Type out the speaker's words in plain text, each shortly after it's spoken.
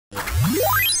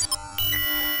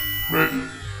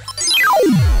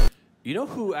You know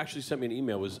who actually sent me an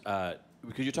email was,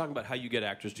 because you're talking about how you get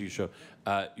actors to your show,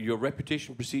 your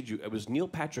reputation precedes you. It was Neil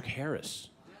Patrick Harris.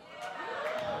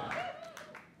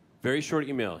 Very short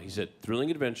email. He said,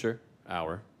 thrilling adventure,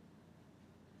 hour.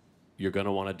 You're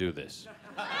gonna wanna do this.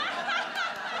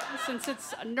 Since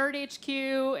it's Nerd HQ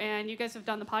and you guys have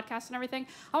done the podcast and everything,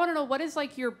 I want to know, what is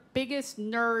like your biggest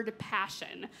nerd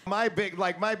passion? My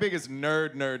biggest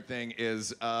nerd thing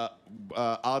is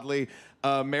oddly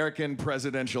American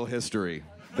presidential history.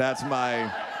 That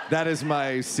is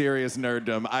my serious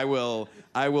nerddom.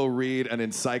 I will read an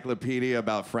encyclopedia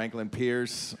about Franklin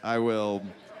Pierce. I will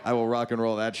rock and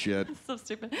roll that shit. It's so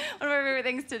stupid. One of my favorite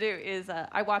things to do is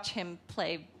I watch him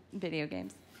play video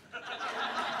games.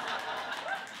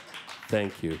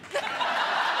 Thank you.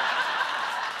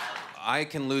 I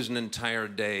can lose an entire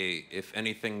day if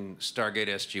anything Stargate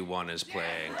SG-1 is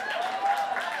playing.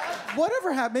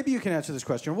 Whatever happened, maybe you can answer this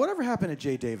question. Whatever happened to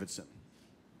Jay Davidson?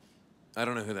 I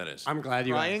don't know who that is. I'm glad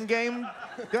you Flying asked. game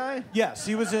guy? Yes,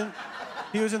 he was in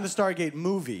the Stargate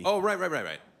movie. Oh,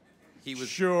 right. He was...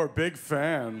 Sure, big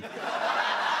fan.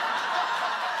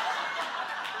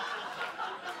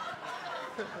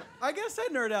 I guess I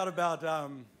nerd out about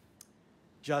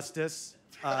justice.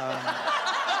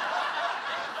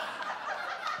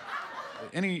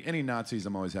 Any Nazis,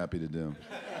 I'm always happy to do.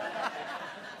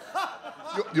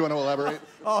 You want to elaborate?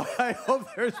 Oh, I hope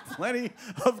there's plenty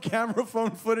of camera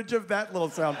phone footage of that little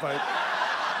soundbite.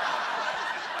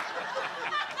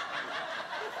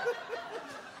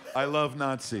 I love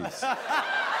Nazis.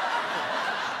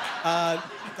 I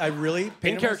really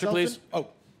In character, please. Oh.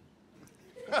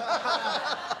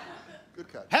 Good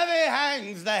cut. Heavy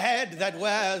hangs the head that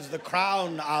wears the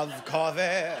crown of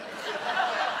Corvette.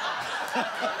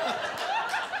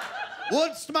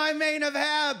 Wouldst my mane of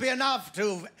hair be enough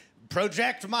to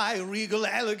project my regal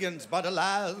elegance, but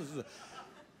alas,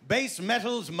 base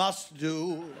metals must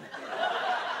do.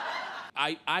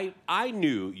 I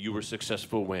knew you were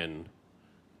successful when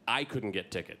I couldn't get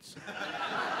tickets.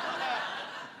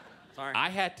 Sorry. I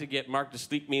had to get Marc to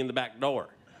sneak me in the back door.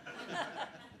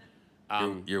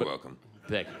 You're welcome.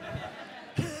 Thank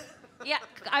you. Yeah,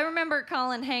 I remember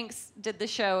Colin Hanks did the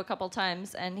show a couple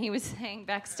times, and he was saying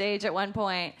backstage at one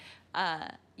point,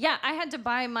 yeah, I had to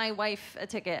buy my wife a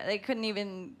ticket. They couldn't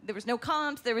even, there was no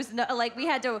comps, there was no, like, we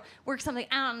had to work something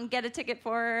out and get a ticket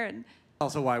for her. And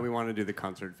Also why we want to do the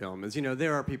concert film is, you know,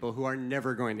 there are people who are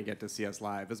never going to get to see us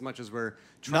live, as much as we're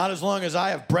Not as long as I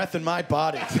have breath in my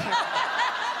body.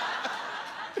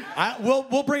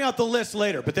 We'll bring out the list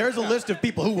later, but there's a list of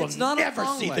people who will never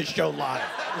see this show live.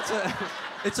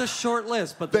 It's a short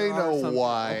list, but They there know are some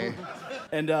why.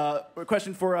 And a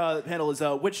question for the panel is,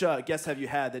 which guests have you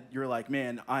had that you're like,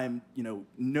 man,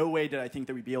 no way did I think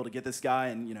that we'd be able to get this guy,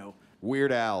 and,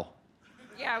 Weird Al.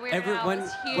 yeah, Weird Al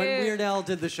was huge. When Weird Al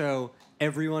did the show,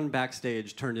 everyone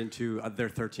backstage turned into their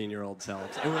 13-year-old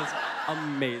selves. It was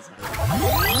amazing.